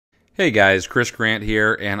Hey guys, Chris Grant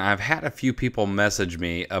here, and I've had a few people message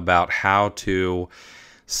me about how to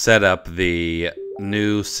set up the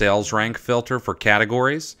new sales rank filter for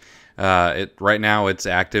categories. Right now it's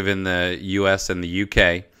active in the US and the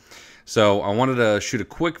UK. So I wanted to shoot a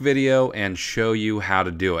quick video and show you how to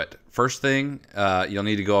do it. First thing, you'll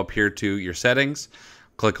need to go up here to your settings,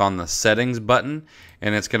 click on the settings button,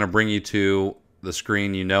 and it's going to bring you to the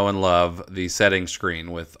screen you know and love, the settings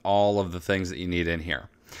screen with all of the things that you need in here.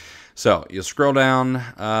 So you'll scroll down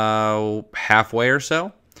halfway or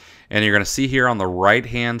so, and you're going to see here on the right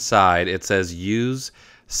hand side it says use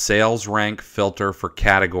sales rank filter for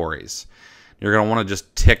categories. You're going to want to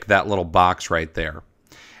just tick that little box right there.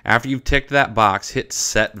 After you've ticked that box, hit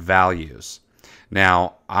set values.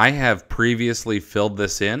 Now I have previously filled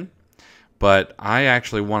this in, but I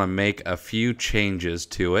actually want to make a few changes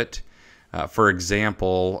to it. For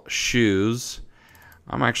example, shoes,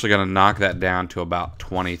 I'm actually going to knock that down to about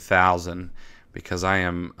 20,000 because I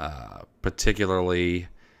am particularly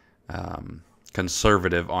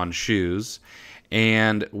conservative on shoes.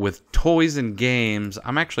 And with toys and games,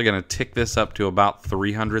 I'm actually going to tick this up to about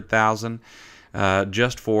 300,000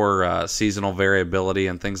 just for seasonal variability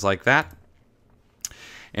and things like that.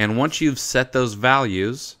 And once you've set those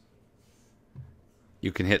values,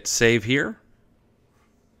 you can hit save here.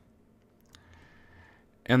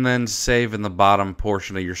 And then save in the bottom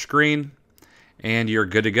portion of your screen, and you're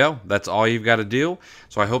good to go. That's all you've got to do.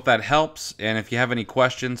 So I hope that helps, and if you have any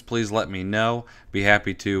questions, please let me know. Be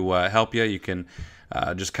happy to help you. You can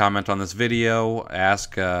just comment on this video,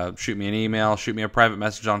 ask, shoot me an email, shoot me a private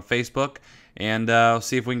message on Facebook, and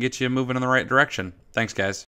see if we can get you moving in the right direction. Thanks, guys.